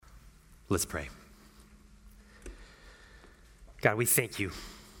Let's pray. God, we thank you.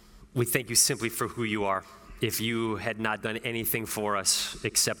 We thank you simply for who you are. If you had not done anything for us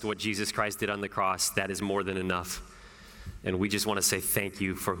except what Jesus Christ did on the cross, that is more than enough. And we just want to say thank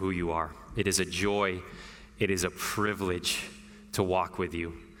you for who you are. It is a joy. It is a privilege to walk with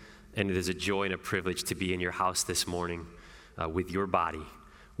you. And it is a joy and a privilege to be in your house this morning with your body,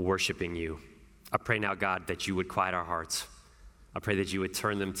 worshiping you. I pray now, God, that you would quiet our hearts. I pray that you would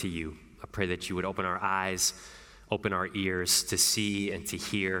turn them to you. I pray that you would open our eyes, open our ears to see and to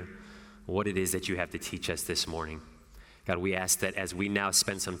hear what it is that you have to teach us this morning. God, we ask that as we now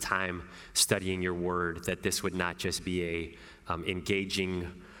spend some time studying your word, that this would not just be a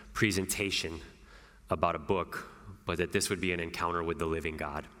engaging presentation about a book, but that this would be an encounter with the living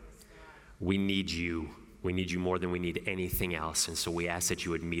God. We need you. We need you more than we need anything else. And so we ask that you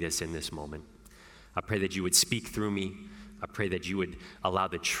would meet us in this moment. I pray that you would speak through me. I pray that you would allow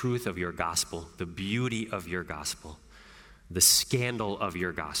the truth of your gospel, the beauty of your gospel, the scandal of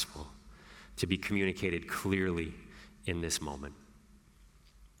your gospel to be communicated clearly in this moment.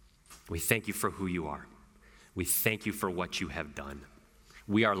 We thank you for who you are. We thank you for what you have done.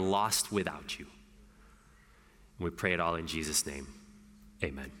 We are lost without you. We pray it all in Jesus' name.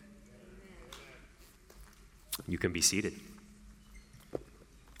 Amen. You can be seated.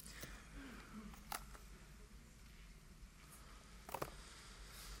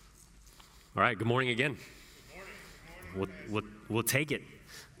 All right, good morning again. Good morning. We'll take it.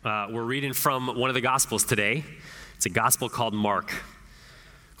 We're reading from one of the Gospels today. It's a gospel called Mark.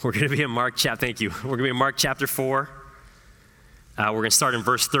 We're going to be in Mark chapter. Thank you. We're going to be in Mark chapter 4. We're going to start in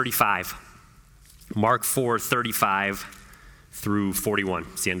verse 35. Mark 4, 35 through 41.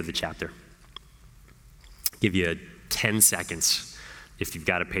 It's the end of the chapter. Give you 10 seconds if you've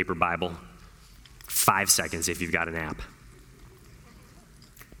got a paper Bible. 5 seconds if you've got an app.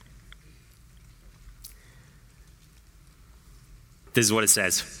 This is what it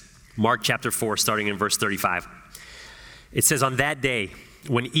says. Mark chapter 4, starting in verse 35. It says, on that day,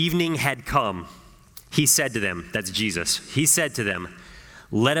 when evening had come, he said to them, that's Jesus, he said to them,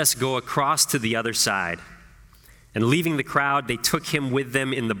 let us go across to the other side. And leaving the crowd, they took him with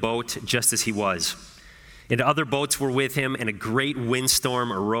them in the boat, just as he was. And other boats were with him, and a great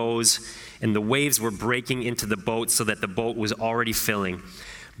windstorm arose, and the waves were breaking into the boat so that the boat was already filling.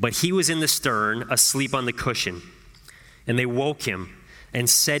 But he was in the stern, asleep on the cushion. And they woke him and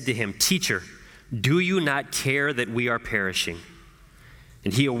said to him, Teacher, do you not care that we are perishing?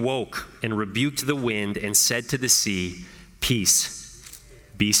 And he awoke and rebuked the wind and said to the sea, Peace,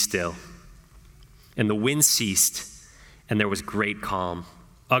 be still. And the wind ceased, and there was a great calm.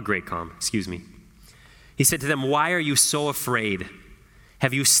 He said to them, Why are you so afraid?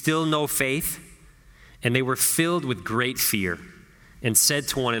 Have you still no faith? And they were filled with great fear and said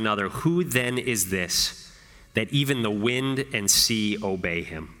to one another, Who then is this, that even the wind and sea obey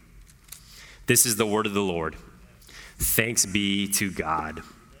him? This is the word of the Lord. Thanks be to God.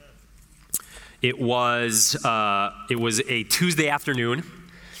 It was a Tuesday afternoon.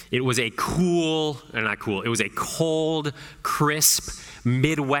 It was a it was a cold, crisp,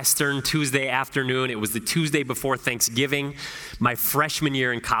 Midwestern Tuesday afternoon. It was the Tuesday before Thanksgiving, my freshman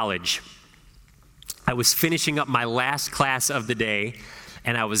year in college. I was finishing up my last class of the day,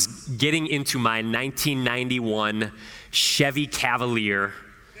 and I was getting into my 1991 Chevy Cavalier,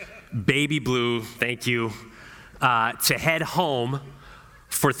 baby blue, thank you, to head home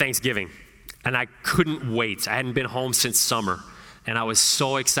for Thanksgiving. And I couldn't wait. I hadn't been home since summer. And I was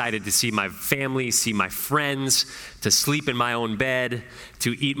so excited to see my family, see my friends, to sleep in my own bed,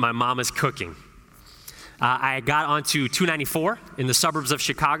 to eat my mama's cooking. I got onto 294 in the suburbs of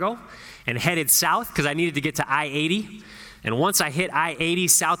Chicago and headed south because I needed to get to I-80. And once I hit I-80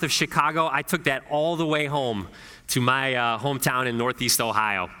 south of Chicago, I took that all the way home to my hometown in Northeast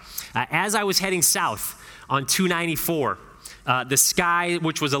Ohio. As I was heading south on 294, the sky,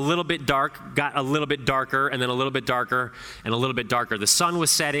 which was a little bit dark, got a little bit darker, and then a little bit darker, and a little bit darker. The sun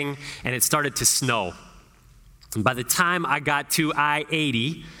was setting, and it started to snow. And by the time I got to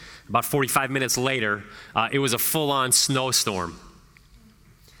I-80, about 45 minutes later, it was a full-on snowstorm.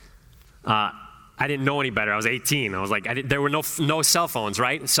 I didn't know any better. I was 18. I was like, there were no cell phones,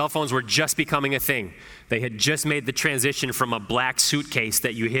 right? Cell phones were just becoming a thing. They had just made the transition from a black suitcase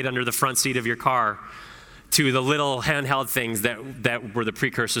that you hid under the front seat of your car to the little handheld things that were the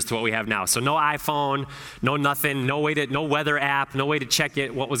precursors to what we have now. So no iPhone, no nothing, no weather app, no way to check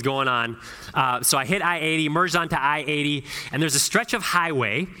what was going on. So I hit I-80, merged onto I-80, and there's a stretch of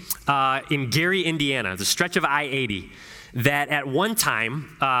highway in Gary, Indiana, the stretch of I-80 that at one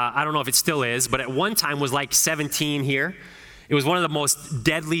time, I don't know if it still is, but at one time was like 17 here. It was one of the most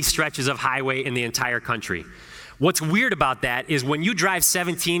deadly stretches of highway in the entire country. What's weird about that is when you drive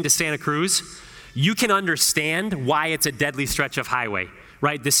 17 to Santa Cruz, you can understand why it's a deadly stretch of highway,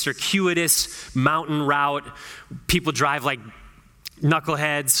 right? This circuitous mountain route, people drive like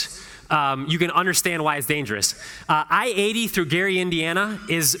knuckleheads. You can understand why it's dangerous. I-80 through Gary, Indiana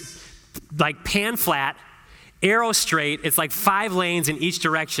is like pan flat, arrow straight. It's like 5 lanes in each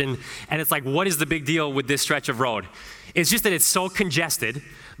direction. And it's like, what is the big deal with this stretch of road? It's just that it's so congested.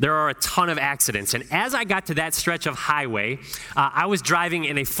 There are a ton of accidents. And as I got to that stretch of highway, I was driving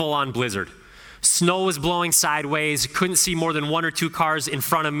in a full-on blizzard. Snow was blowing sideways, couldn't see more than 1 or 2 cars in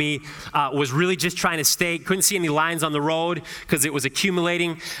front of me, was really just trying to stay, couldn't see any lines on the road because it was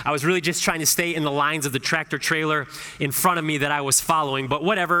accumulating. I was really just trying to stay in the lines of the tractor trailer in front of me that I was following, but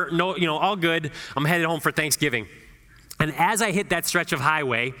whatever, no, all good. I'm headed home for Thanksgiving. And as I hit that stretch of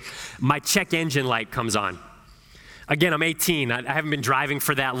highway, my check engine light comes on. Again, I'm 18. I haven't been driving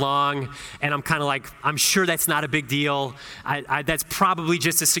for that long, and I'm kind of like, I'm sure that's not a big deal. That's probably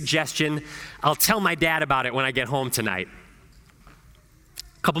just a suggestion. I'll tell my dad about it when I get home tonight.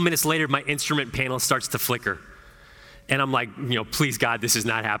 A couple minutes later, my instrument panel starts to flicker. And I'm like, please God, this is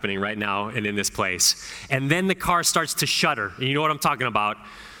not happening right now and in this place. And then the car starts to shudder. And you know what I'm talking about.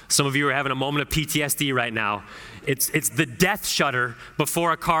 Some of you are having a moment of PTSD right now. It's the death shudder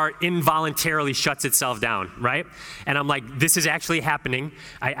before a car involuntarily shuts itself down, right? And I'm like, this is actually happening.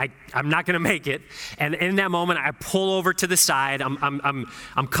 I'm not going to make it. And in that moment, I pull over to the side.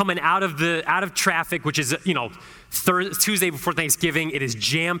 I'm coming out of traffic, which is Tuesday before Thanksgiving. It is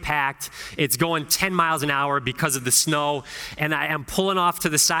jam-packed. It's going 10 miles an hour because of the snow. And I am pulling off to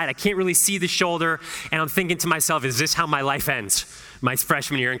the side. I can't really see the shoulder. And I'm thinking to myself, is this how my life ends? My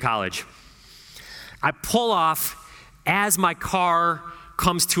freshman year in college. I pull off as my car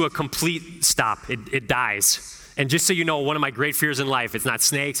comes to a complete stop. It dies. And just so you know, one of my great fears in life, it's not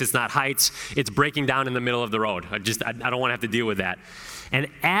snakes, it's not heights, it's breaking down in the middle of the road. I don't want to have to deal with that. And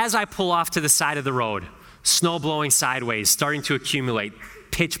as I pull off to the side of the road, snow blowing sideways, starting to accumulate,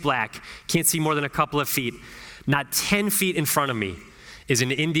 pitch black, can't see more than a couple of feet, not 10 feet in front of me is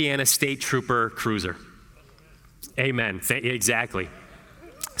an Indiana State Trooper cruiser. Amen. Exactly.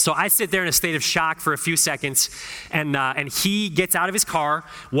 So I sit there in a state of shock for a few seconds, and he gets out of his car,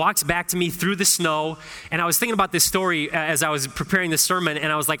 walks back to me through the snow, and I was thinking about this story as I was preparing the sermon,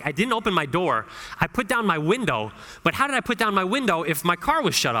 and I was like, I didn't open my door. I put down my window, but how did I put down my window if my car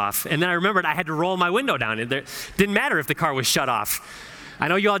was shut off? And then I remembered I had to roll my window down. It didn't matter if the car was shut off. I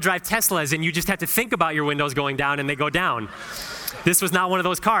know you all drive Teslas, and you just have to think about your windows going down, and they go down. This was not one of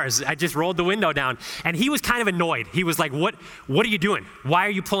those cars. I just rolled the window down. And he was kind of annoyed. He was like, what are you doing? Why are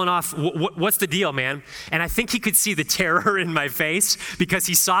you pulling off? What's the deal, man? And I think he could see the terror in my face because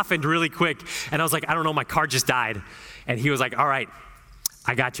he softened really quick. And I was like, I don't know, my car just died. And he was like, all right,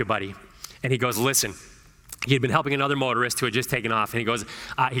 I got you, buddy. And he goes, listen. He had been helping another motorist who had just taken off. And he goes,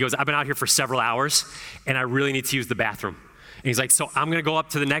 I've been out here for several hours, and I really need to use the bathroom. And he's like, so I'm going to go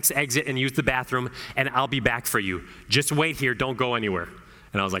up to the next exit and use the bathroom, and I'll be back for you. Just wait here. Don't go anywhere.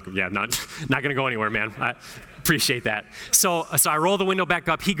 And I was like, yeah, not going to go anywhere, man. I appreciate that. So I roll the window back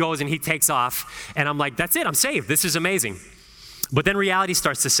up. He goes, and he takes off. And I'm like, that's it. I'm saved. This is amazing. But then reality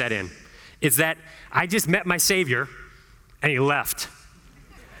starts to set in. It's that I just met my Savior, and he left.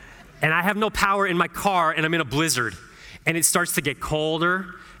 And I have no power in my car, and I'm in a blizzard. And it starts to get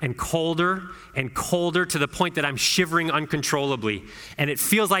colder and colder and colder to the point that I'm shivering uncontrollably. And it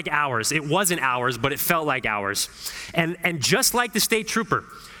feels like hours. It wasn't hours, but it felt like hours. And just like the state trooper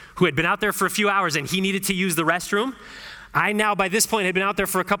who had been out there for a few hours and he needed to use the restroom, I now by this point had been out there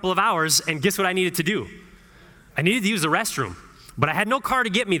for a couple of hours, and guess what I needed to do? I needed to use the restroom, but I had no car to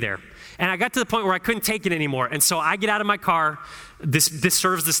get me there. And I got to the point where I couldn't take it anymore. And so I get out of my car. This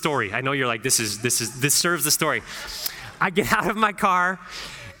serves the story. I know you're like, this serves the story. I get out of my car,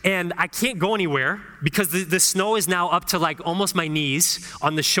 and I can't go anywhere because the snow is now up to like almost my knees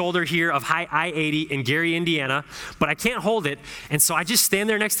on the shoulder here of I-80 in Gary, Indiana, but I can't hold it. And so I just stand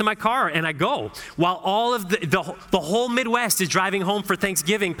there next to my car and I go while all of the whole Midwest is driving home for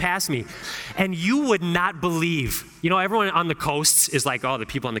Thanksgiving past me. And you would not believe, everyone on the coasts is like, oh, the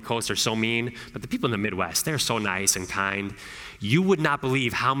people on the coast are so mean, but the people in the Midwest, they're so nice and kind. You would not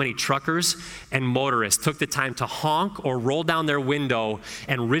believe how many truckers and motorists took the time to honk or roll down their window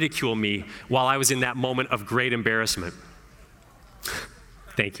and ridicule me while I was in that moment of great embarrassment.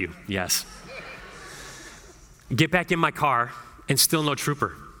 Thank you, yes. Get back in my car, and still no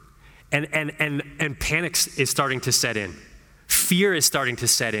trooper. And panic is starting to set in. Fear is starting to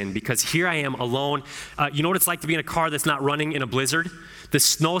set in because here I am alone. You know what it's like to be in a car that's not running in a blizzard? The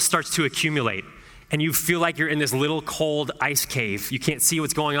snow starts to accumulate. and you feel like you're in this little cold ice cave. You can't see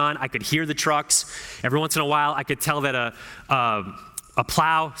what's going on. I could hear the trucks. Every once in a while, I could tell that a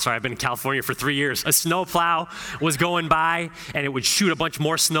plow, sorry, I've been in California for 3 years, a snow plow was going by, and it would shoot a bunch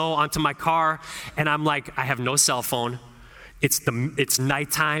more snow onto my car, and I'm like, I have no cell phone. It's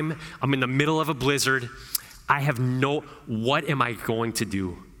nighttime. I'm in the middle of a blizzard. What am I going to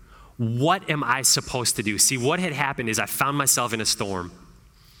do? What am I supposed to do? See, what had happened is I found myself in a storm.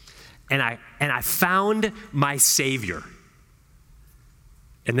 And I found my Savior.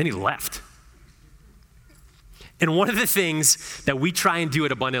 And then he left. And one of the things that we try and do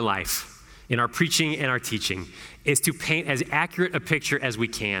at Abundant Life in our preaching and our teaching is to paint as accurate a picture as we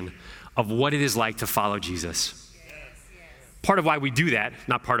can of what it is like to follow Jesus. Part of why we do that,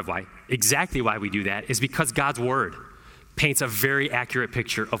 not part of why, exactly why we do that is because God's word paints a very accurate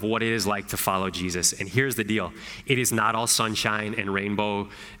picture of what it is like to follow Jesus. And here's the deal. It is not all sunshine and rainbow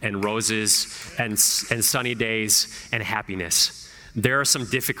and roses and sunny days and happiness. There are some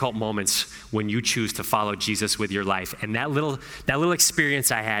difficult moments when you choose to follow Jesus with your life. And that little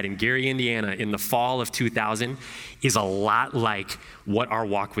experience I had in Gary, Indiana in the fall of 2000 is a lot like what our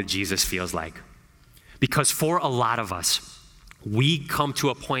walk with Jesus feels like. Because for a lot of us, we come to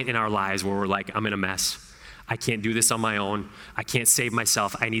a point in our lives where we're like, I'm in a mess. I can't do this on my own. I can't save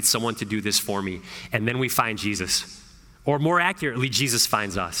myself. I need someone to do this for me. And then we find Jesus. Or more accurately, Jesus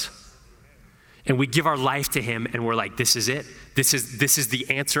finds us. And we give our life to him and we're like, this is it. This is the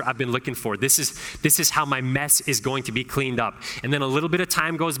answer I've been looking for. This is how my mess is going to be cleaned up. And then a little bit of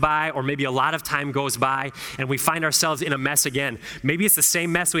time goes by, or maybe a lot of time goes by, and we find ourselves in a mess again. Maybe it's the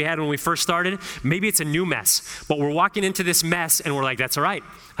same mess we had when we first started. Maybe it's a new mess. But we're walking into this mess and we're like, that's all right.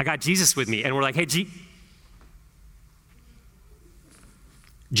 I got Jesus with me. And we're like, hey,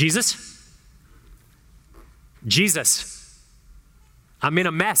 Jesus, I'm in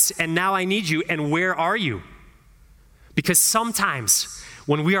a mess and now I need you, and where are you? Because sometimes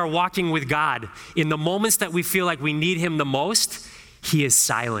when we are walking with God, in the moments that we feel like we need him the most, he is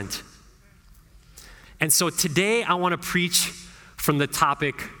silent. And so today I want to preach from the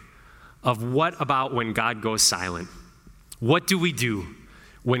topic of what about when God goes silent? What do we do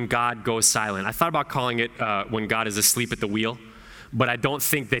when God goes silent? I thought about calling it when God is asleep at the wheel, but I don't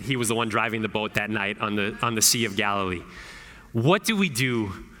think that he was the one driving the boat that night on the Sea of Galilee. What do we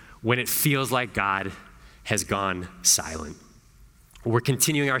do when it feels like God has gone silent? We're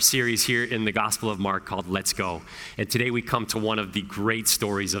continuing our series here in the Gospel of Mark called Let's Go. And today we come to one of the great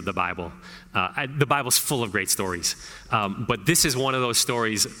stories of the Bible. The Bible's full of great stories. But this is one of those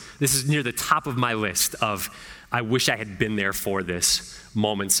stories. This is near the top of my list of, I wish I had been there for this,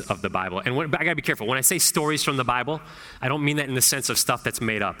 moments of the Bible. And I gotta be careful. When I say stories from the Bible, I don't mean that in the sense of stuff that's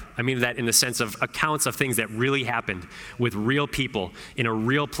made up. I mean that in the sense of accounts of things that really happened with real people in a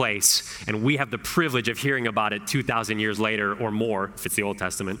real place. And we have the privilege of hearing about it 2,000 years later or more, if it's the Old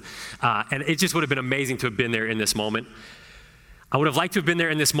Testament. And it just would have been amazing to have been there in this moment. I would have liked to have been there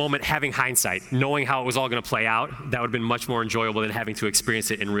in this moment having hindsight, knowing how it was all going to play out. That would have been much more enjoyable than having to experience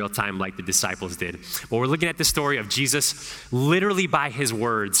it in real time like the disciples did. But we're looking at the story of Jesus, literally by his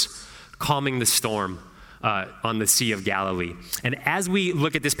words, calming the storm on the Sea of Galilee. And as we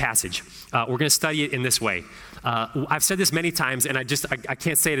look at this passage, we're going to study it in this way. I've said this many times, and I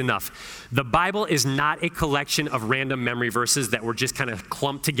can't say it enough. The Bible is not a collection of random memory verses that were just kind of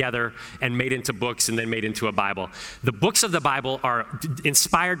clumped together and made into books and then made into a Bible. The books of the Bible are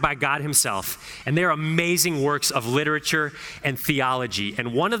inspired by God himself, and they're amazing works of literature and theology.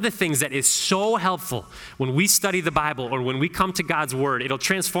 And one of the things that is so helpful when we study the Bible or when we come to God's word, it'll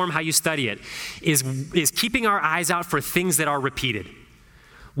transform how you study it, is keeping our eyes out for things that are repeated.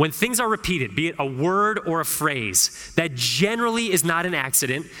 When things are repeated, be it a word or a phrase, that generally is not an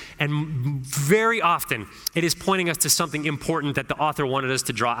accident, and very often it is pointing us to something important that the author wanted us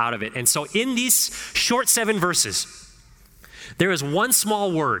to draw out of it. And so in these short 7 verses, there is one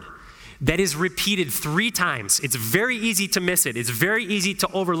small word that is repeated 3 times. It's very easy to miss it. It's very easy to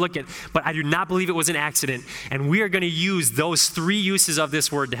overlook it, but I do not believe it was an accident. And we are going to use those 3 uses of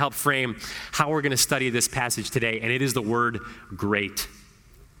this word to help frame how we're going to study this passage today, and it is the word great.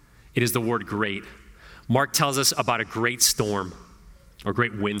 It is the word great. Mark tells us about a great storm, or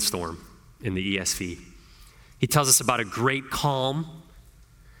great windstorm in the ESV. He tells us about a great calm,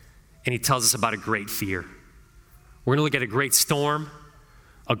 and he tells us about a great fear. We're going to look at a great storm,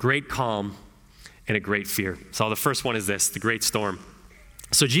 a great calm, and a great fear. So the first one is this, the great storm.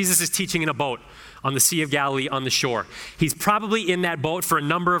 So Jesus is teaching in a boat on the Sea of Galilee on the shore. He's probably in that boat for a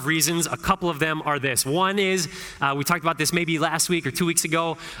number of reasons. A couple of them are this. One is, we talked about this maybe last week or 2 weeks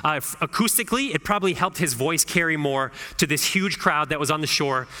ago, acoustically, it probably helped his voice carry more to this huge crowd that was on the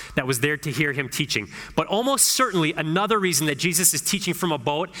shore that was there to hear him teaching. But almost certainly another reason that Jesus is teaching from a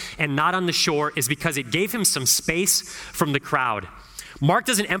boat and not on the shore is because it gave him some space from the crowd. Mark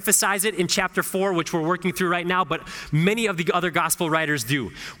doesn't emphasize it in chapter 4, which we're working through right now, but many of the other gospel writers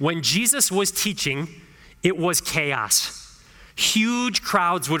do. When Jesus was teaching, it was chaos. Huge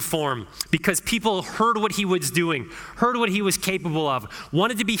crowds would form because people heard what he was doing, heard what he was capable of,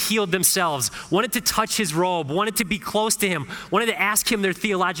 wanted to be healed themselves, wanted to touch his robe, wanted to be close to him, wanted to ask him their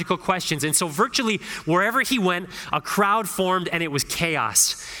theological questions. And so virtually wherever he went, a crowd formed and it was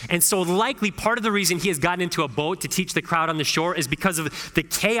chaos. And so likely part of the reason he has gotten into a boat to teach the crowd on the shore is because of the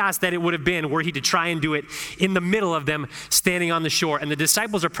chaos that it would have been were he to try and do it in the middle of them standing on the shore. And the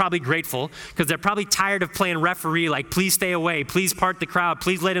disciples are probably grateful because they're probably tired of playing referee, like, please stay away, please part the crowd,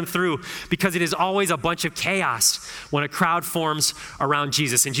 please let him through, because it is always a bunch of chaos when a crowd forms around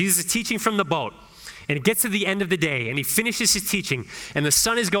Jesus. And Jesus is teaching from the boat, and it gets to the end of the day, and he finishes his teaching, and the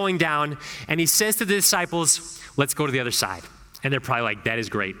sun is going down, and he says to the disciples, let's go to the other side. And they're probably like, that is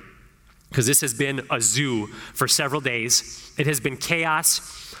great, because this has been a zoo for several days. It has been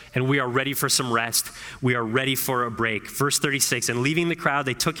chaos, and we are ready for some rest. We are ready for a break. Verse 36, and leaving the crowd,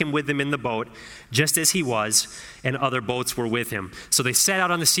 they took him with them in the boat, just as he was, and other boats were with him. So they set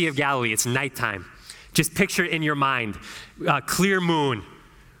out on the Sea of Galilee. It's nighttime. Just picture it in your mind. Clear moon,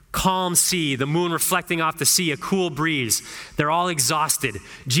 calm sea, the moon reflecting off the sea, a cool breeze. They're all exhausted.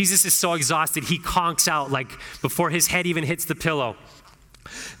 Jesus is so exhausted, he conks out like before his head even hits the pillow.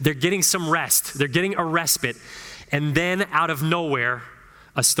 They're getting some rest. They're getting a respite. And then out of nowhere,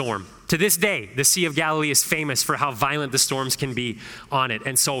 a storm. To this day, the Sea of Galilee is famous for how violent the storms can be on it.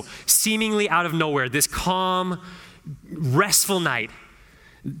 And so seemingly out of nowhere, this calm, restful night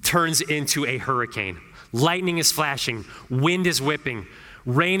turns into a hurricane. Lightning is flashing, wind is whipping,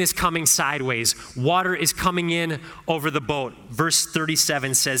 rain is coming sideways, water is coming in over the boat. Verse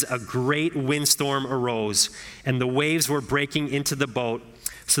 37 says, a great windstorm arose, and the waves were breaking into the boat,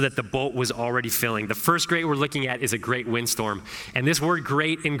 so that the boat was already filling. The first great we're looking at is a great windstorm. And this word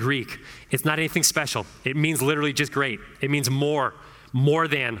great in Greek, it's not anything special. It means literally just great. It means more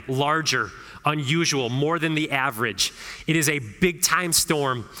than, larger, unusual, more than the average. It is a big time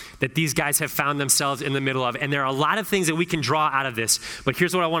storm that these guys have found themselves in the middle of. And there are a lot of things that we can draw out of this. But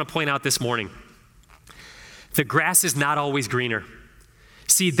here's what I want to point out this morning. The grass is not always greener.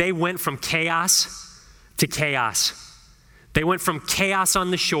 See, they went from chaos to chaos. They went from chaos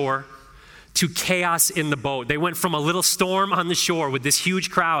on the shore to chaos in the boat. They went from a little storm on the shore with this huge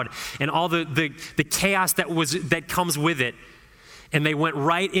crowd and all the chaos that comes with it, and they went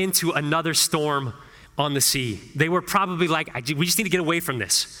right into another storm on the sea. They were probably like, we just need to get away from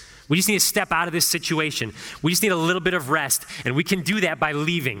this. We just need to step out of this situation. We just need a little bit of rest, and we can do that by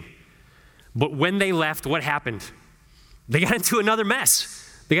leaving. But when they left, what happened? They got into another mess.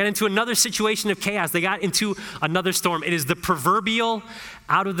 They got into another situation of chaos. They got into another storm. It is the proverbial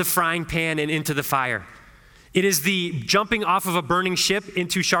out of the frying pan and into the fire. It is the jumping off of a burning ship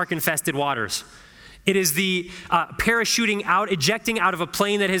into shark-infested waters. It is the parachuting out, ejecting out of a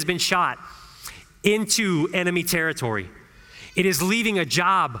plane that has been shot into enemy territory. It is leaving a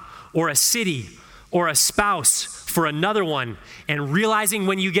job or a city or a spouse for another one and realizing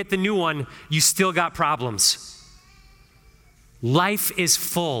when you get the new one, you still got problems. Life is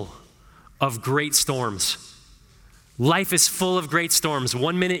full of great storms. Life is full of great storms.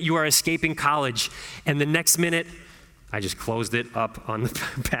 1 minute you are escaping college, and the next minute, I just closed it up on the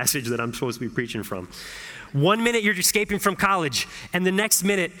passage that I'm supposed to be preaching from. 1 minute you're escaping from college, and the next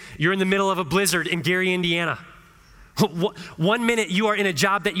minute you're in the middle of a blizzard in Gary, Indiana. 1 minute you are in a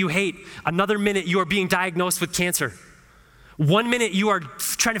job that you hate. Another minute you are being diagnosed with cancer. 1 minute you are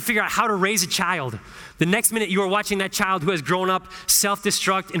trying to figure out how to raise a child. The next minute you are watching that child who has grown up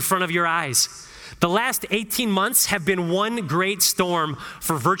self-destruct in front of your eyes. The last 18 months have been one great storm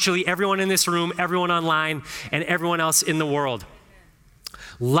for virtually everyone in this room, everyone online, and everyone else in the world.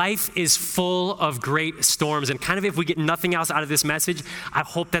 Life is full of great storms, and kind of if we get nothing else out of this message, I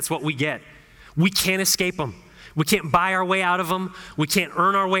hope that's what we get. We can't escape them. We can't buy our way out of them. We can't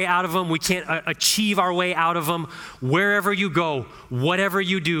earn our way out of them. We can't achieve our way out of them. Wherever you go, whatever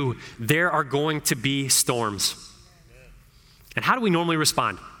you do, there are going to be storms. And how do we normally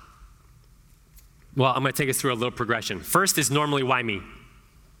respond? Well, I'm going to take us through a little progression. First is normally, why me?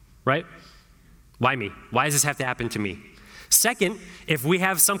 Right? Why me? Why does this have to happen to me? Second, if we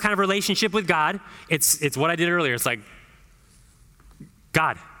have some kind of relationship with God, it's what I did earlier. It's like,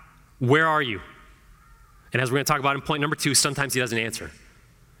 God, where are you? And as we're going to talk about in point number 2, sometimes he doesn't answer.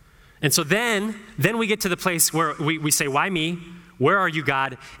 And so then we get to the place where we say, why me? Where are you,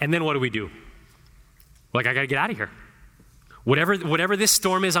 God? And then what do? Like, I got to get out of here. Whatever this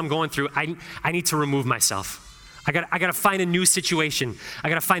storm is I'm going through, I need to remove myself. I got to find a new situation. I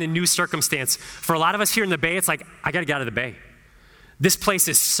got to find a new circumstance. For a lot of us here in the Bay, it's like, I got to get out of the Bay. This place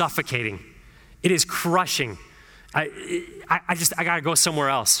is suffocating. It is crushing. I got to go somewhere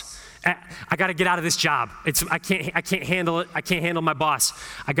else. I got to get out of this job. I can't handle it. I can't handle my boss.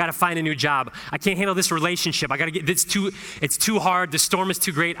 I got to find a new job. I can't handle this relationship. It's too hard. The storm is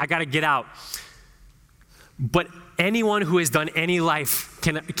too great. I got to get out. But anyone who has done any life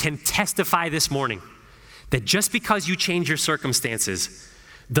can testify this morning that just because you change your circumstances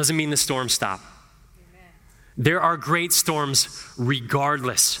doesn't mean the storms stop. Amen. There are great storms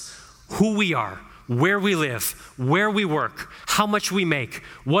regardless who we are, where we live, where we work, how much we make,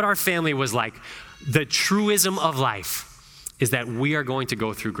 what our family was like. The truism of life is that we are going to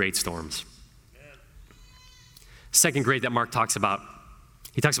go through great storms. Amen. Second great that Mark talks about,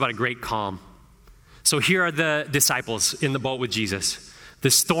 he talks about a great calm. So here are the disciples in the boat with Jesus.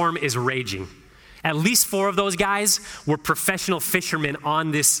 The storm is raging. At least 4 of those guys were professional fishermen on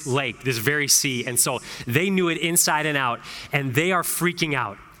this lake, this very sea. And so they knew it inside and out, and they are freaking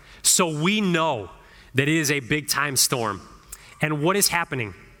out. So we know that it is a big time storm. And what is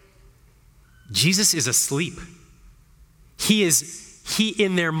happening? Jesus is asleep. He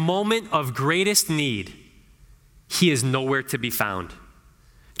in their moment of greatest need, he is nowhere to be found.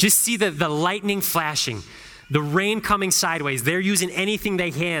 Just see the lightning flashing, the rain coming sideways. They're using anything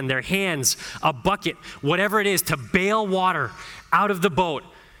they can, their hands, a bucket, whatever it is, to bail water out of the boat.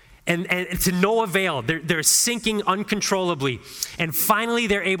 And to no avail. They're sinking uncontrollably. And finally,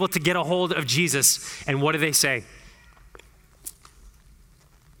 they're able to get a hold of Jesus. And what do they say?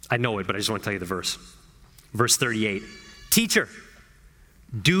 I know it, but I just want to tell you the verse. Verse 38. Teacher,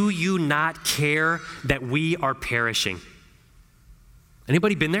 do you not care that we are perishing?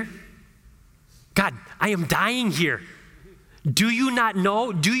 Anybody been there? God, I am dying here. Do you not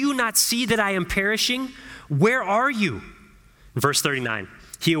know? Do you not see that I am perishing? Where are you? Verse 39.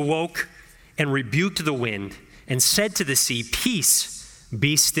 He awoke and rebuked the wind and said to the sea, peace,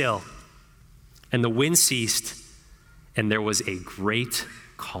 be still. And the wind ceased, and there was a great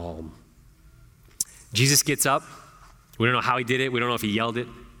calm. Jesus gets up. We don't know how he did it. We don't know if he yelled it.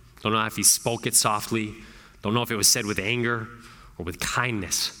 Don't know if he spoke it softly. Don't know if it was said with anger or with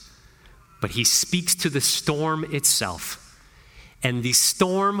kindness. But he speaks to the storm itself. And the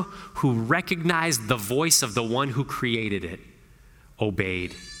storm, who recognized the voice of the one who created it,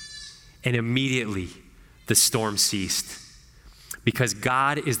 obeyed. And immediately the storm ceased. Because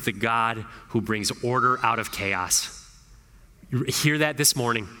God is the God who brings order out of chaos. You hear that this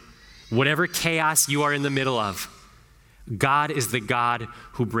morning? Whatever chaos you are in the middle of, God is the God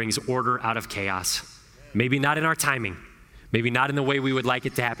who brings order out of chaos. Maybe not in our timing, maybe not in the way we would like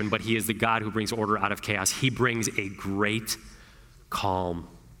it to happen, but he is the God who brings order out of chaos. He brings a great calm.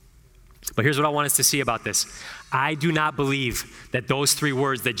 But here's what I want us to see about this. I do not believe that those 3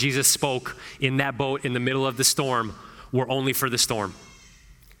 words that Jesus spoke in that boat in the middle of the storm were only for the storm.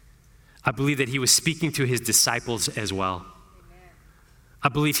 I believe that he was speaking to his disciples as well. Amen. I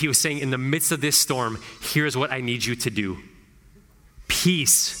believe he was saying, in the midst of this storm, here's what I need you to do.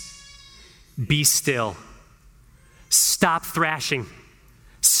 Peace, be still. Stop thrashing.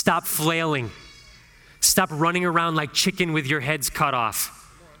 Stop flailing. Stop running around like chicken with your heads cut off.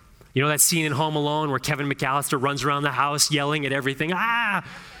 You know that scene in Home Alone where Kevin McAllister runs around the house yelling at everything?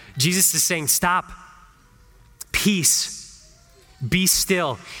 Jesus is saying, stop. Peace. Be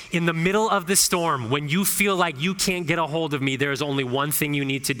still. In the middle of the storm, when you feel like you can't get a hold of me, there is only one thing you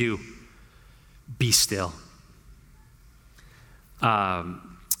need to do. Be still.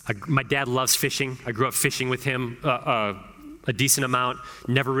 My dad loves fishing. I grew up fishing with him a decent amount.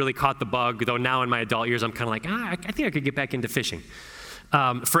 Never really caught the bug, though now in my adult years, I'm kind of like, I think I could get back into fishing.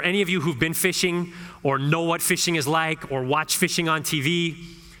 For any of you who've been fishing or know what fishing is like or watch fishing on TV,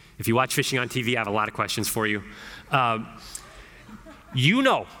 if you watch fishing on TV, I have a lot of questions for you. You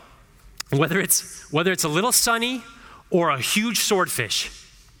know, whether it's a little sunny or a huge swordfish,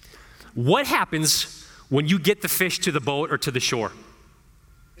 what happens when you get the fish to the boat or to the shore?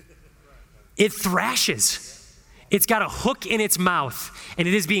 It thrashes. It's got a hook in its mouth, and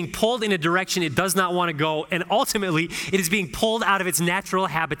it is being pulled in a direction it does not want to go, and ultimately, it is being pulled out of its natural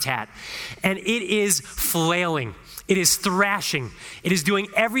habitat, and it is flailing. It is thrashing. It is doing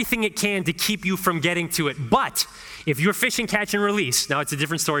everything it can to keep you from getting to it. But if you're fishing, catch, and release, now it's a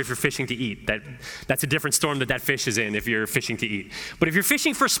different story if you're fishing to eat. That's a different storm that fish is in if you're fishing to eat. But if you're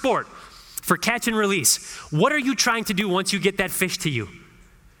fishing for sport, for catch and release. What are you trying to do once you get that fish to you?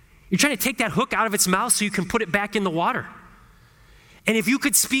 You're trying to take that hook out of its mouth so you can put it back in the water. And if you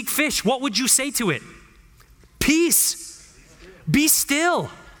could speak fish, what would you say to it? Peace. Be still.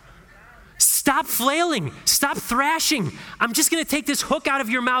 Stop flailing. Stop thrashing. I'm just going to take this hook out of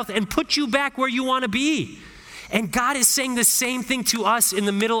your mouth and put you back where you want to be. And God is saying the same thing to us in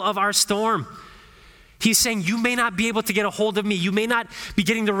the middle of our storm. He's saying, you may not be able to get a hold of me. You may not be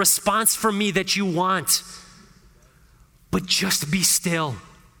getting the response from me that you want. But just be still.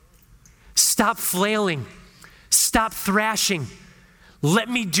 Stop flailing. Stop thrashing. Let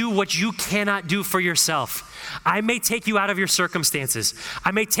me do what you cannot do for yourself. I may take you out of your circumstances. I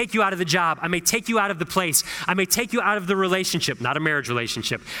may take you out of the job. I may take you out of the place. I may take you out of the relationship, not a marriage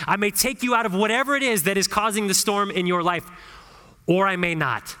relationship. I may take you out of whatever it is that is causing the storm in your life, or I may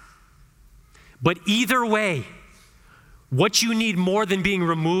not. But either way, what you need more than being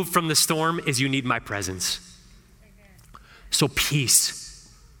removed from the storm is you need my presence. So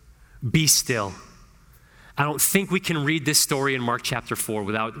peace, be still. I don't think we can read this story in Mark chapter 4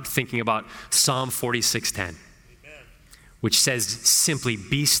 without thinking about Psalm 46:10, which says simply,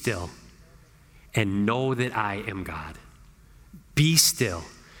 be still and know that I am God. Be still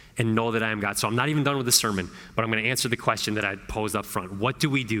and know that I am God. So I'm not even done with the sermon, but I'm going to answer the question that I posed up front. What do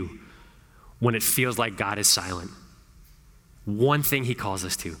we do when it feels like God is silent? One thing he calls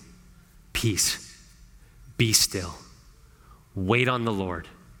us to: peace. Be still. Wait on the Lord.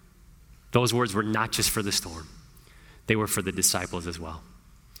 Those words were not just for the storm. They were for the disciples as well.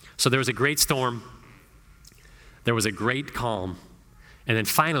 So there was a great storm. There was a great calm. And then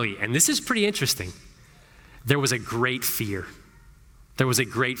finally, and this is pretty interesting, there was a great fear. There was a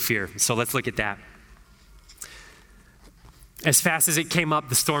great fear. So let's look at that. As fast as it came up,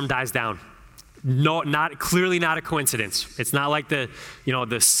 the storm dies down. No, clearly not a coincidence. It's not like the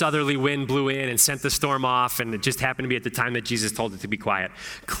southerly wind blew in and sent the storm off, and it just happened to be at the time that Jesus told it to be quiet.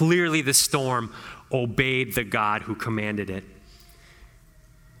 Clearly the storm obeyed the God who commanded it.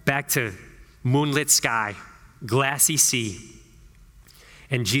 Back to moonlit sky, glassy sea.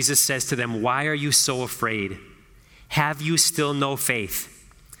 And Jesus says to them, why are you so afraid? Have you still no faith?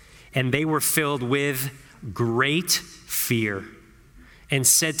 And they were filled with great fear and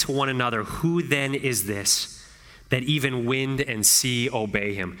said to one another, who then is this that even wind and sea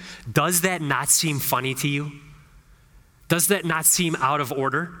obey him? Does that not seem funny to you? Does that not seem out of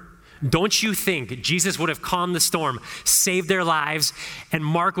order? Don't you think Jesus would have calmed the storm, saved their lives, and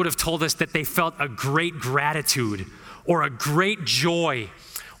Mark would have told us that they felt a great gratitude or a great joy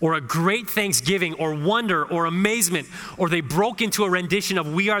or a great thanksgiving or wonder or amazement, or they broke into a rendition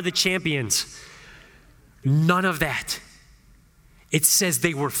of We Are the Champions? None of that. It says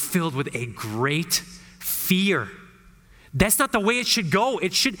they were filled with a great fear. That's not the way it should go.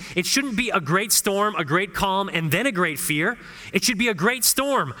 It shouldn't be a great storm, a great calm, and then a great fear. It should be a great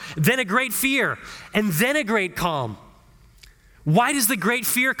storm, then a great fear, and then a great calm. Why does the great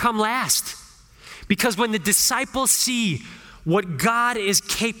fear come last? Because when the disciples see what God is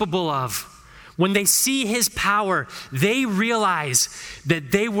capable of, when they see his power, they realize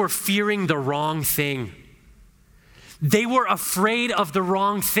that they were fearing the wrong thing. They were afraid of the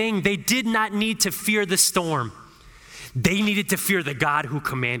wrong thing. They did not need to fear the storm. They needed to fear the God who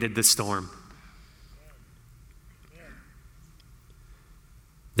commanded the storm.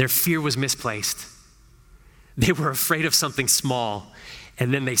 Their fear was misplaced. They were afraid of something small,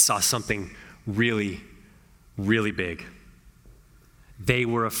 and then they saw something really, really big. They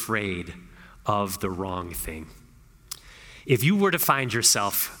were afraid of the wrong thing. If you were to find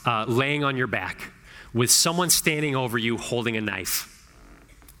yourself laying on your back with someone standing over you holding a knife,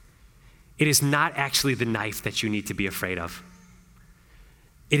 it is not actually the knife that you need to be afraid of.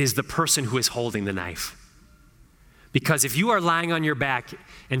 It is the person who is holding the knife. Because if you are lying on your back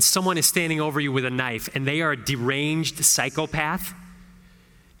and someone is standing over you with a knife and they are a deranged psychopath,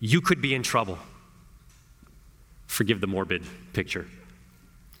 you could be in trouble. Forgive the morbid picture.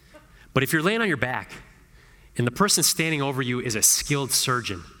 But if you're laying on your back and the person standing over you is a skilled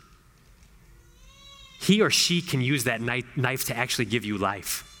surgeon, he or she can use that knife to actually give you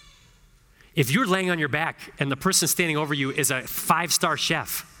life. If you're laying on your back and the person standing over you is a 5-star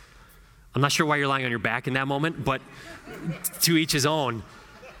chef, I'm not sure why you're lying on your back in that moment, but to each his own.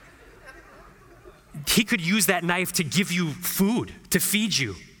 He could use that knife to give you food, to feed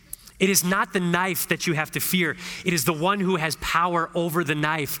you. It is not the knife that you have to fear. It is the one who has power over the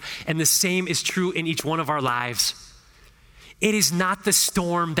knife. And the same is true in each one of our lives. It is not the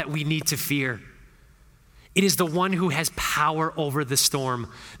storm that we need to fear. It is the one who has power over the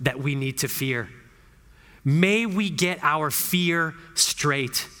storm that we need to fear. May we get our fear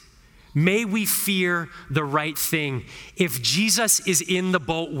straight. May we fear the right thing. If Jesus is in the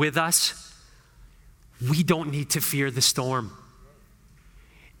boat with us, we don't need to fear the storm.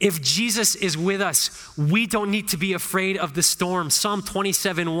 If Jesus is with us, we don't need to be afraid of the storm. Psalm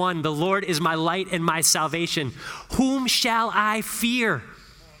 27:1, the Lord is my light and my salvation. Whom shall I fear?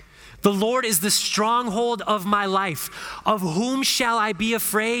 The Lord is the stronghold of my life. Of whom shall I be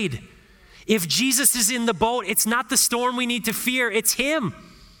afraid? If Jesus is in the boat, it's not the storm we need to fear, it's him.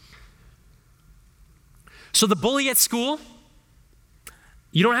 So the bully at school,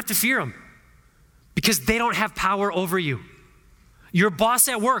 you don't have to fear him because they don't have power over you. Your boss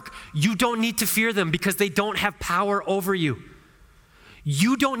at work, you don't need to fear them because they don't have power over you.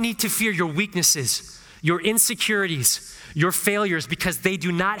 You don't need to fear your weaknesses, your insecurities, your failures because they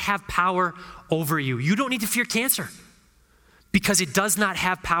do not have power over you. You don't need to fear cancer because it does not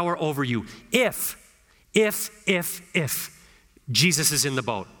have power over you if Jesus is in the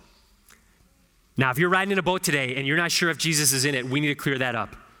boat. Now, if you're riding in a boat today and you're not sure if Jesus is in it, we need to clear that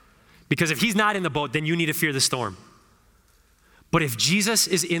up. Because if he's not in the boat, then you need to fear the storm. But if Jesus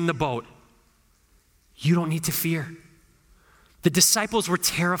is in the boat, you don't need to fear. The disciples were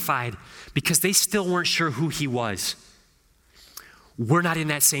terrified because they still weren't sure who he was. We're not in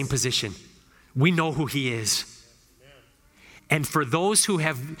that same position. We know who he is. And for those who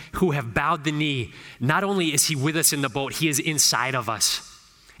have bowed the knee, not only is he with us in the boat, he is inside of us.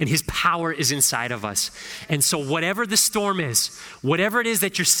 And his power is inside of us. And so whatever the storm is, whatever it is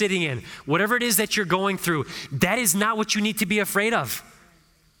that you're sitting in, whatever it is that you're going through, that is not what you need to be afraid of.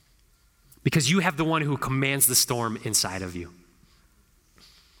 Because you have the one who commands the storm inside of you.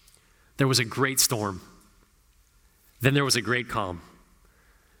 There was a great storm. Then there was a great calm.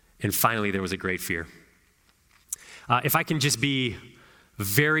 And finally, there was a great fear. If I can just be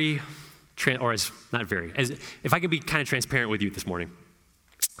if I can be kind of transparent with you this morning.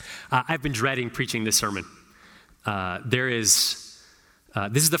 I've been dreading preaching this sermon. This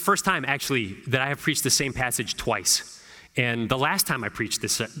is the first time, actually, that I have preached the same passage twice. And the last time I preached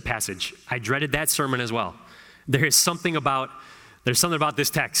this passage, I dreaded that sermon as well. There's something about this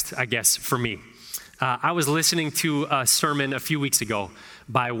text, I guess, for me. I was listening to a sermon a few weeks ago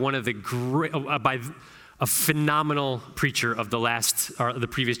by by a phenomenal preacher of the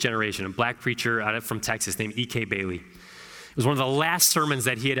previous generation, a black preacher from Texas named E.K. Bailey. It was one of the last sermons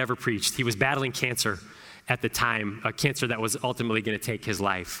that he had ever preached. He was battling cancer at the time, a cancer that was ultimately going to take his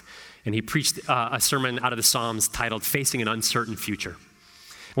life. And he preached a sermon out of the Psalms titled Facing an Uncertain Future.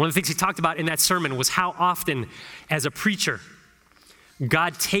 One of the things he talked about in that sermon was how often, as a preacher,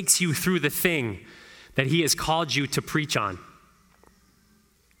 God takes you through the thing that he has called you to preach on.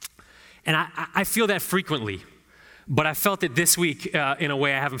 And I feel that frequently, but I felt it this week in a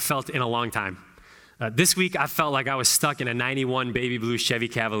way I haven't felt in a long time. This week, I felt like I was stuck in a 91 baby blue Chevy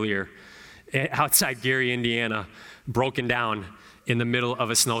Cavalier outside Gary, Indiana, broken down in the middle of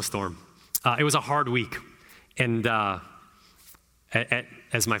a snowstorm. It was a hard week. And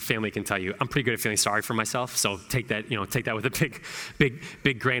as my family can tell you, I'm pretty good at feeling sorry for myself. So take that with a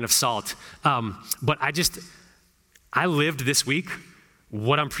big grain of salt. But I lived this week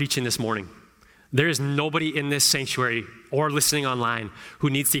what I'm preaching this morning. There is nobody in this sanctuary or listening online who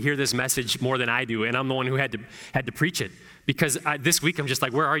needs to hear this message more than I do, and I'm the one who had to preach it. Because this week I'm just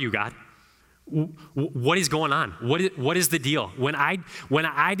like, where are you, God? What is going on? What is the deal? When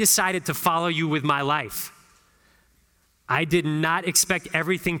I decided to follow you with my life, I did not expect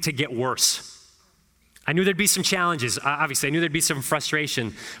everything to get worse. I knew there'd be some challenges, obviously. I knew there'd be some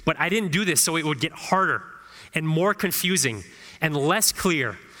frustration, but I didn't do this so it would get harder and more confusing and less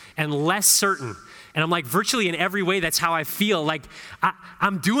clear and less certain. And I'm like, virtually in every way, that's how I feel. Like,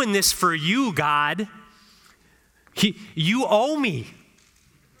 I'm doing this for you, God. You owe me.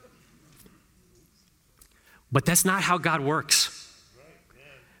 But that's not how God works.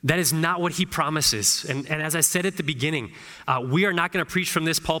 That is not what he promises. And as I said at the beginning, we are not going to preach from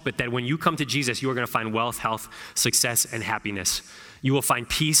this pulpit that when you come to Jesus, you are going to find wealth, health, success, and happiness. You will find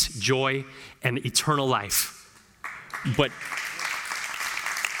peace, joy, and eternal life. But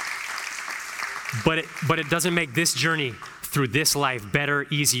it doesn't make this journey through this life better,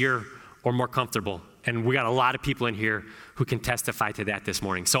 easier, or more comfortable. And we got a lot of people in here who can testify to that this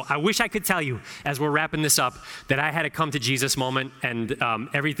morning. So I wish I could tell you, as we're wrapping this up, that I had a come to Jesus moment and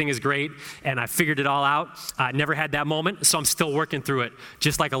everything is great and I figured it all out. I never had that moment, so I'm still working through it,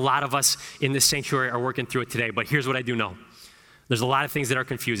 just like a lot of us in this sanctuary are working through it today. But here's what I do know. There's a lot of things that are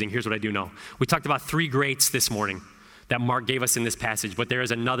confusing. Here's what I do know. We talked about 3 greats this morning that Mark gave us in this passage, but there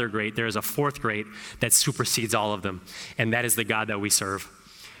is another great, there is a 4th great that supersedes all of them, and that is the God that we serve.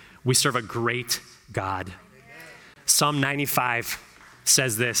 We serve a great God. Psalm 95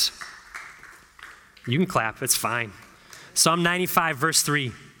 says this: You can clap, it's fine. Psalm 95, verse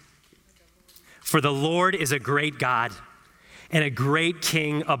 3. For the Lord is a great God and a great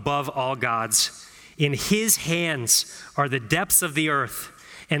King above all gods. In his hands are the depths of the earth,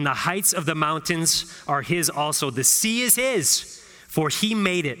 and the heights of the mountains are his also. The sea is his, for he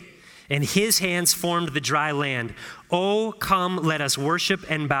made it, and his hands formed the dry land. Oh, come, let us worship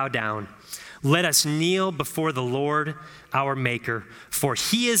and bow down. Let us kneel before the Lord our Maker, for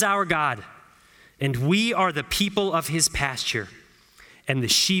he is our God, and we are the people of his pasture and the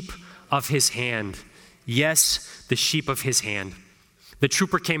sheep of his hand. Yes, the sheep of his hand. The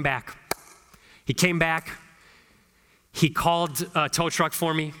trooper came back. He came back. He called a tow truck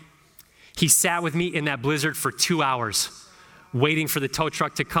for me. He sat with me in that blizzard for 2 hours, waiting for the tow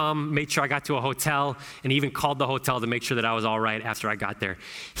truck to come, made sure I got to a hotel, and he even called the hotel to make sure that I was all right after I got there.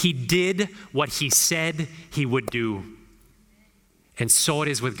 He did what he said he would do. And so it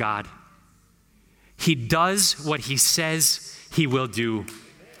is with God. He does what he says he will do.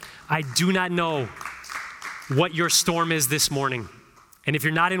 I do not know what your storm is this morning. And if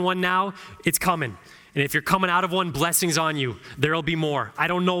you're not in one now, it's coming. And if you're coming out of one, blessings on you. There'll be more. I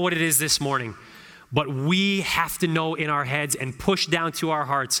don't know what it is this morning. But we have to know in our heads and push down to our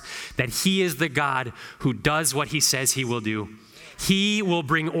hearts that he is the God who does what he says he will do. He will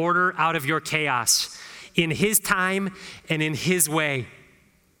bring order out of your chaos in his time and in his way.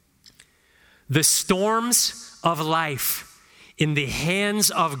 The storms of life in the hands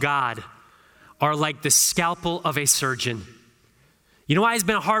of God are like the scalpel of a surgeon. You know why it's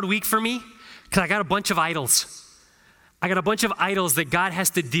been a hard week for me? Because I got a bunch of idols. I got a bunch of idols that God has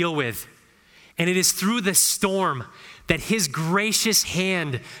to deal with. And it is through the storm that his gracious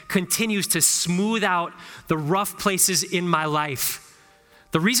hand continues to smooth out the rough places in my life.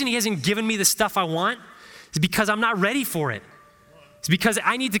 The reason he hasn't given me the stuff I want is because I'm not ready for it. It's because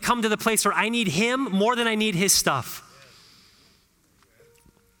I need to come to the place where I need him more than I need his stuff.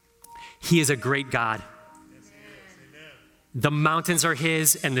 He is a great God. The mountains are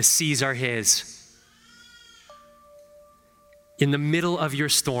his and the seas are his. In the middle of your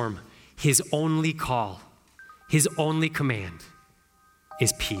storm, his only call, his only command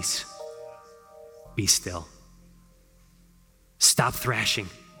is peace. Be still. Stop thrashing.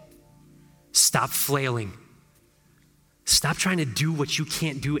 Stop flailing. Stop trying to do what you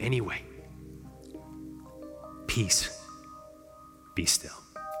can't do anyway. Peace. Be still.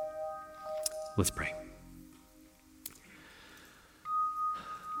 Let's pray.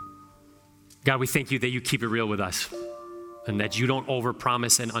 God, we thank you that you keep it real with us and that you don't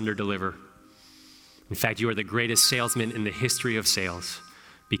overpromise and underdeliver. In fact, you are the greatest salesman in the history of sales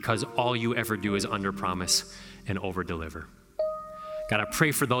because all you ever do is underpromise and overdeliver. God, I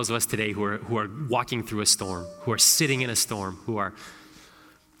pray for those of us today who are walking through a storm, who are sitting in a storm, who are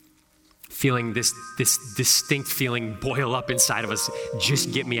feeling this distinct feeling boil up inside of us.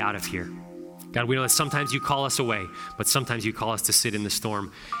 Just get me out of here. God, we know that sometimes you call us away, but sometimes you call us to sit in the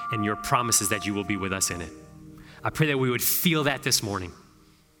storm, and your promise is that you will be with us in it. I pray that we would feel that this morning.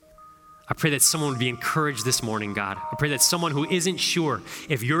 I pray that someone would be encouraged this morning, God. I pray that someone who isn't sure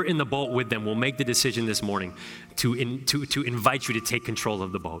if you're in the boat with them will make the decision this morning to invite you to take control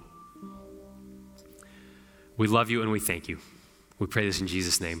of the boat. We love you and we thank you. We pray this in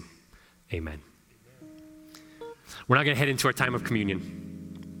Jesus' name. Amen. We're now going to head into our time of communion.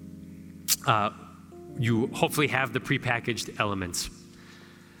 You hopefully have the prepackaged elements.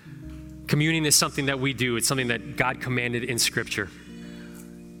 Communion is something that we do. It's something that God commanded in Scripture.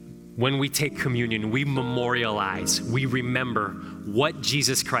 When we take communion, we memorialize, we remember what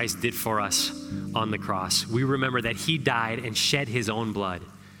Jesus Christ did for us on the cross. We remember that he died and shed his own blood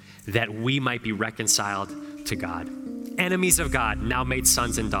that we might be reconciled to God. Enemies of God, now made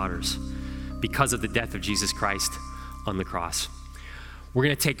sons and daughters because of the death of Jesus Christ on the cross. We're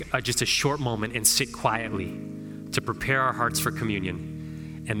going to take just a short moment and sit quietly to prepare our hearts for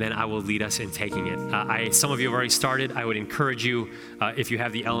communion, and then I will lead us in taking it. Some of you have already started. I would encourage you, if you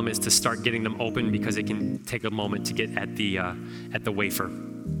have the elements, to start getting them open because it can take a moment to get at the wafer.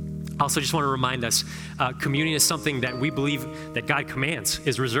 I also just want to remind us, communion is something that we believe that God commands,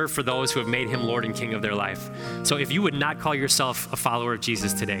 is reserved for those who have made him Lord and King of their life. So if you would not call yourself a follower of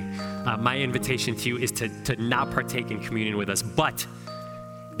Jesus today, my invitation to you is to not partake in communion with us, but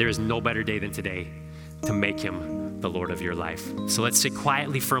there is no better day than today to make him the Lord of your life. So let's sit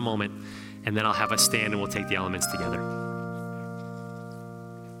quietly for a moment, and then I'll have us stand and we'll take the elements together.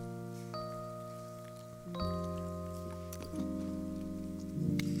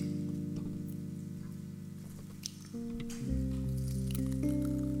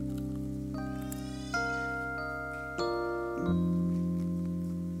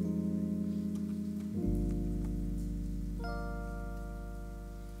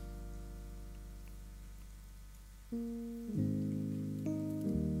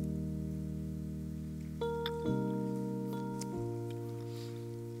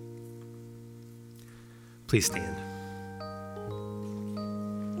 Please stand.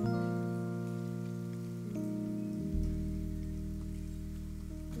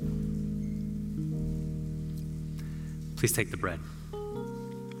 Please take the bread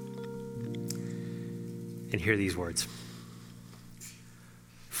and hear these words.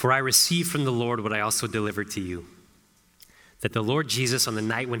 For I received from the Lord what I also delivered to you, that the Lord Jesus, on the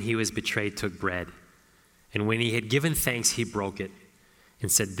night when he was betrayed, took bread, and when he had given thanks, he broke it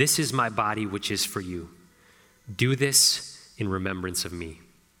and said, "This is my body, which is for you. Do this in remembrance of me.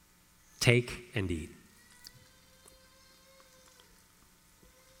 Take and eat."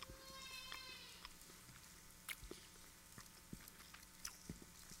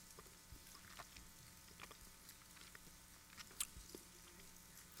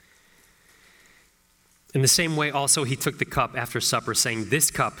 In the same way, also, he took the cup after supper, saying,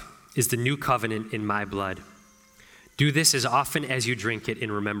 "This cup is the new covenant in my blood. Do this as often as you drink it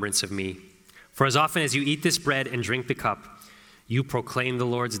in remembrance of me. For as often as you eat this bread and drink the cup, you proclaim the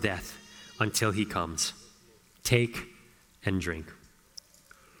Lord's death until he comes. Take and drink."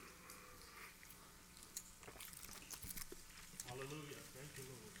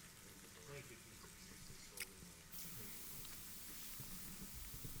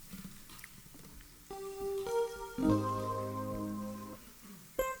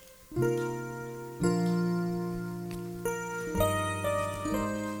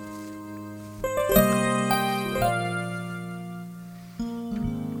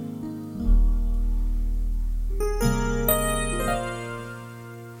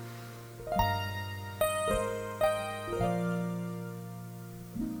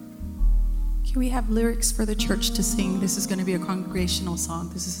 Can we have lyrics for the church to sing? This is going to be a congregational song.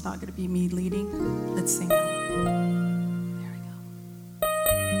 This is not going to be me leading. Let's sing out. There we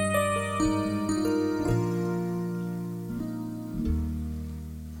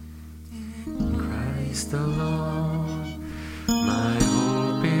go. Christ alone, my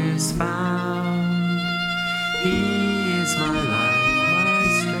hope is found. He is my life, my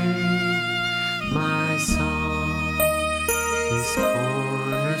strength, my song, his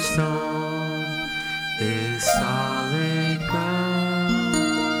cornerstone, his solid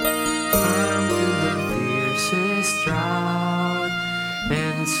ground. Firm through the fiercest drought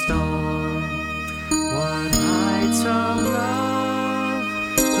and storm. What heights of love,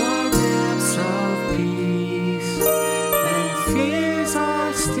 what depths of peace, when fears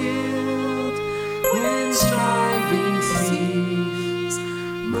are stilled, when striving cease.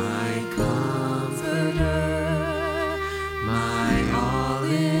 My comforter, my all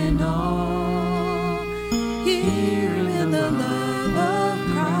in all, here in the love of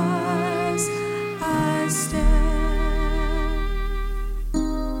Christ I stand.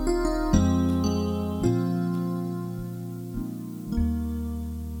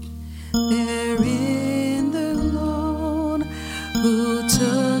 There in the Lord who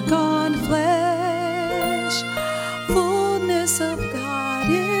took on flesh, fullness of God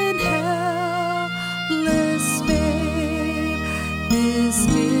in helpless babe, this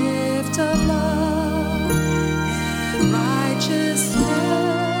gift of love and righteousness,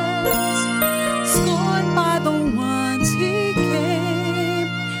 scorned by the ones he came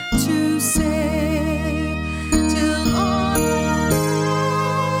to save, till on the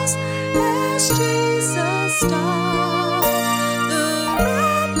cross as Jesus died, the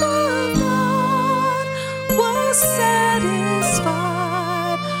wrath of God was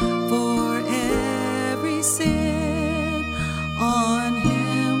satisfied, for every sin on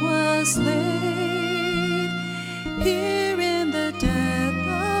him was laid. Here in the death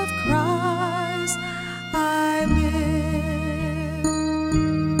of Christ I live.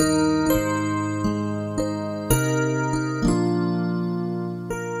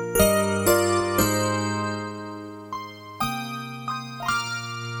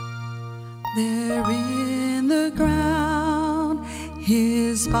 There in the ground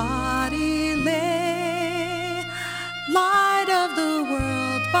his body lay, light of the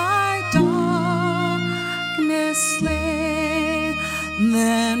world by darkness slain,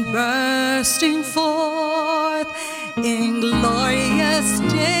 then bursting forth in glorious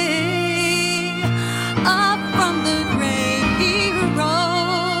day, up from the grave he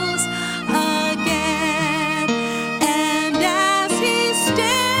rose again, and as he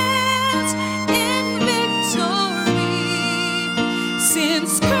stands in victory,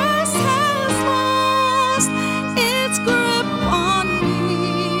 since curse has lost its grip on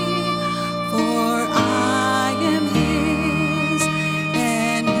me, for I am his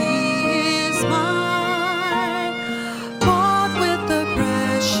and he is mine, bought with the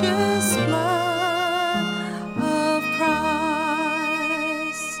precious blood of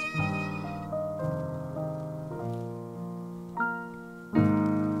Christ.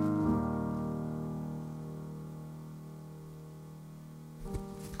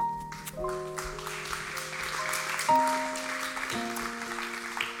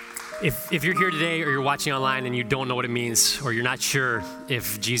 If you're here today or you're watching online and you don't know what it means, or you're not sure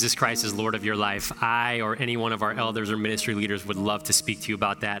if Jesus Christ is Lord of your life, I or any one of our elders or ministry leaders would love to speak to you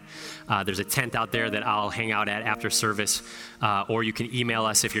about that. There's a tent out there that I'll hang out at after service, or you can email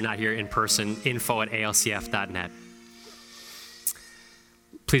us if you're not here in person, info@alcf.net.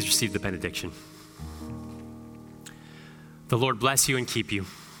 Please receive the benediction. The Lord bless you and keep you.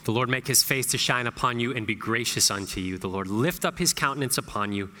 The Lord make his face to shine upon you and be gracious unto you. The Lord lift up his countenance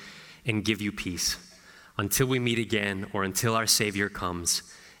upon you and give you peace until we meet again or until our Savior comes,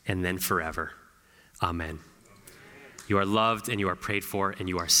 and then forever. Amen. You are loved and you are prayed for and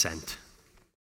you are sent.